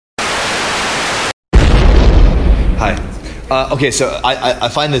Hi. Okay, so I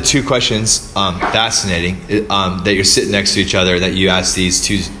find the two questions fascinating, that you're sitting next to each other, that you ask these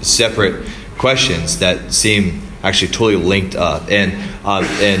two separate questions that seem actually totally linked up.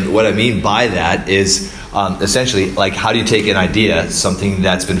 And what I mean by that is essentially, like, how do you take an idea, something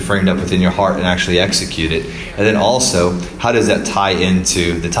that's been framed up within your heart, and actually execute it? And then also, how does that tie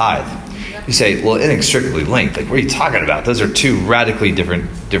into the tithe? You say, well, inextricably linked. Like, what are you talking about? Those are two radically different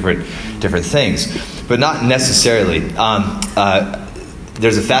things, but not necessarily.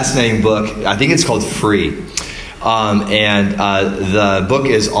 There's a fascinating book. I think it's called Free. And the book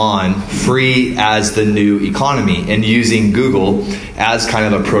is on free as the new economy, and using Google as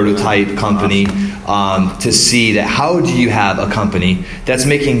kind of a prototype company to see that how do you have a company that's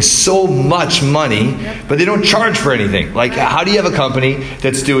making so much money, but they don't charge for anything. Like, how do you have a company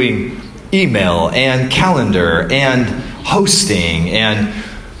that's doing email and calendar and hosting and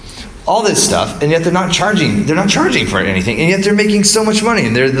all this stuff, and yet they're not charging for anything, and yet they're making so much money,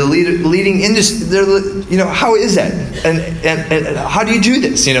 and they're the leading industry. How is that? And how do you do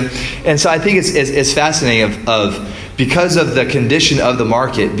this? And so I think it's fascinating of because of the condition of the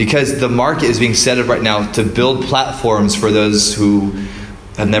market, because the market is being set up right now to build platforms for those who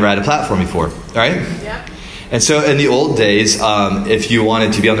have never had a platform before, right? Yeah. And so in the old days, if you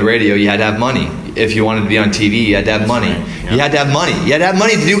wanted to be on the radio, you had to have money. If you wanted to be on TV, you had to have money. You had to have money. You had to have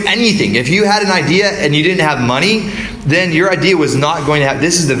money to do anything. If you had an idea and you didn't have money, then your idea was not going to have...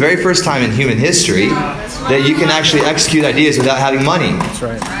 This is the very first time in human history that you can actually execute ideas without having money. That's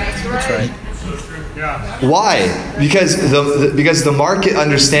right. That's right. Why? Because the market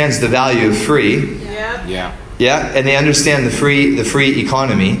understands the value of free. Yeah, and they understand the free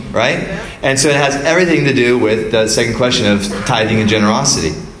economy, right? Yeah. And so it has everything to do with the second question of tithing and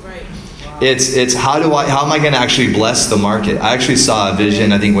generosity. Right. It's how am I going to actually bless the market? I actually saw a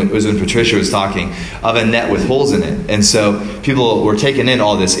vision, I think it was when Patricia was talking, of a net with holes in it. And so people were taking in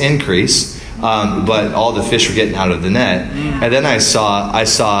all this increase, but all the fish were getting out of the net. And then I saw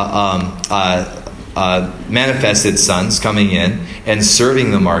manifested sons coming in and serving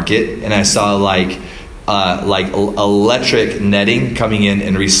the market, and I saw like electric netting coming in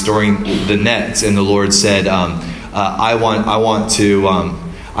and restoring the nets. And the Lord said, I want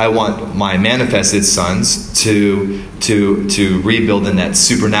my manifested sons to rebuild the nets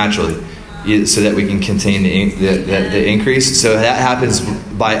supernaturally, so that we can contain the increase. So that happens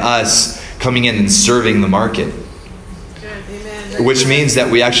by us coming in and serving the market. Which means that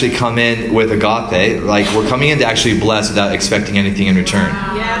we actually come in with agape, like we're coming in to actually bless without expecting anything in return.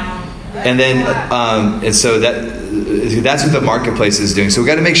 Yeah. And then, and so that's what the marketplace is doing. So we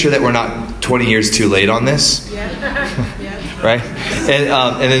got to make sure that we're not 20 years too late on this, right?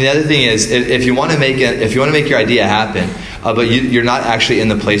 And then the other thing is, if you want to make your idea happen, but you're not actually in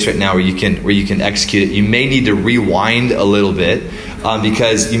the place right now where you can execute it, you may need to rewind a little bit,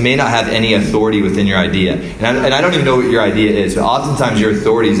 because you may not have any authority within your idea. And I don't even know what your idea is, but oftentimes your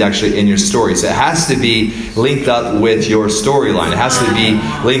authority is actually in your story. So it has to be linked up with your storyline. It has to be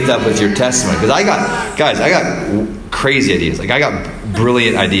linked up with your testimony. Because I got crazy ideas. Like, I got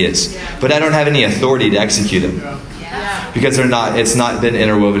brilliant ideas, but I don't have any authority to execute them. Because it's not been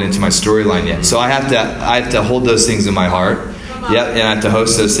interwoven into my storyline yet. So I have to hold those things in my heart. Yep, and I have to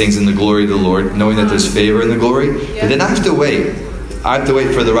host those things in the glory of the Lord, knowing that there's favor in the glory. But then I have to wait. I have to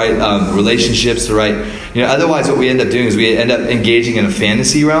wait for the right relationships, the right... otherwise what we end up doing is we end up engaging in a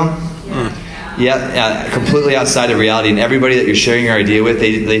fantasy realm. Completely outside of reality. And everybody that you're sharing your idea with,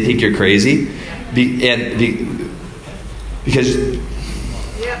 they think you're crazy.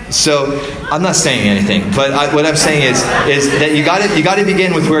 So I'm not saying anything, but what I'm saying is that you got to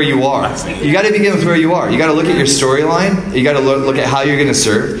begin with where you are. You got to begin with where you are. You got to look at your storyline. You got to look at how you're going to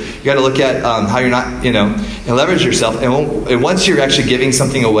serve. You got to look at how you're not, and leverage yourself. And once you're actually giving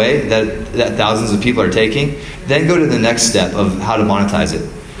something away that thousands of people are taking, then go to the next step of how to monetize it.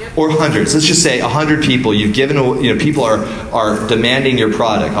 Or hundreds. Let's just say 100 people you've given. People are demanding your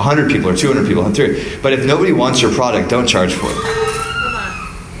product. 100 people or 200 people, 3. But if nobody wants your product, don't charge for it.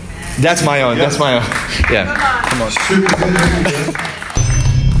 That's my own. That's my own. Yeah. Come on.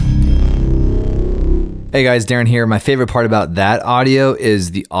 Hey guys, Darren here. My favorite part about that audio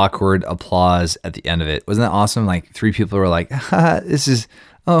is the awkward applause at the end of it. Wasn't that awesome? Like 3 people were like, this is,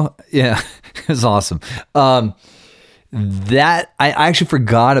 oh yeah, it was awesome. That I actually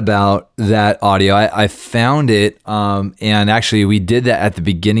forgot about that audio. I found it, and actually we did that at the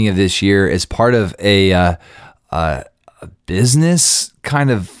beginning of this year as part of a business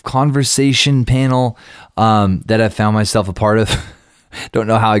kind of conversation panel that I found myself a part of. Don't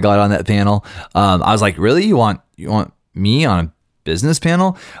know how I got on that panel. I was like, really? You want me on a business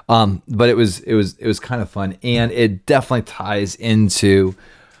panel. But it was kind of fun, and it definitely ties into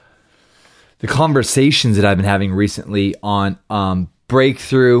the conversations that I've been having recently on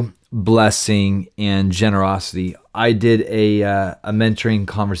breakthrough, blessing, and generosity. I did a mentoring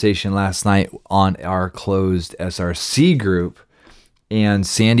conversation last night on our closed SRC group, and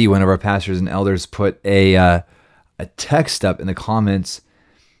Sandy, one of our pastors and elders, put a text up in the comments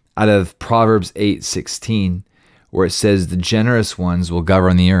out of Proverbs 8:16, where it says, "The generous ones will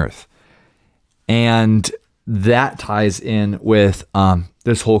govern the earth." And that ties in with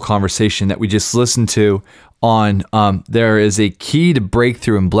this whole conversation that we just listened to on there is a key to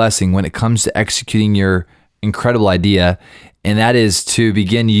breakthrough and blessing when it comes to executing your incredible idea, and that is to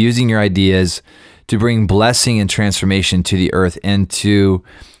begin using your ideas to bring blessing and transformation to the earth, and to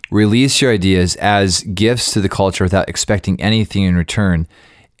release your ideas as gifts to the culture without expecting anything in return.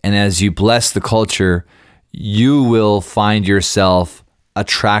 And as you bless the culture, you will find yourself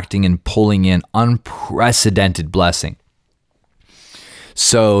attracting and pulling in unprecedented blessing.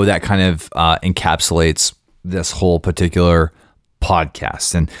 So that kind of encapsulates this whole particular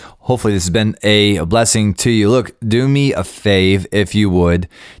podcast. And hopefully this has been a blessing to you. Look, do me a fave, if you would.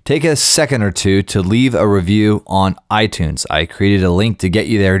 Take a second or two to leave a review on iTunes. I created a link to get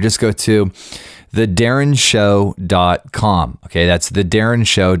you there. Just go to thedarrenshow.com. Okay, that's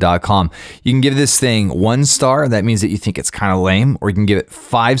thedarrenshow.com. You can give this thing 1 star. That means that you think it's kind of lame. Or you can give it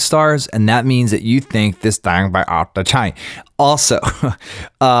 5 stars, and that means that you think this thing by off the chain. Also,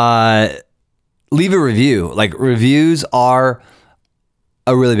 leave a review. Like, reviews are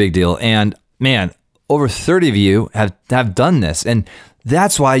a really big deal. And man, over 30 of you have done this. And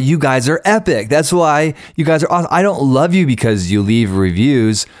that's why you guys are epic. That's why you guys are awesome. I don't love you because you leave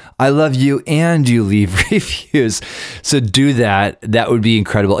reviews. I love you and you leave reviews. So do that. That would be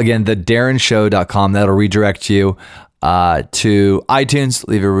incredible. Again, thedarrenshow.com. That'll redirect you to iTunes.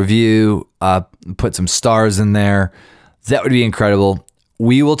 Leave a review. Put some stars in there. That would be incredible.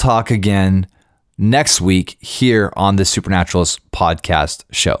 We will talk again next week here on the Supernaturalist podcast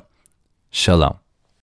show. Shalom.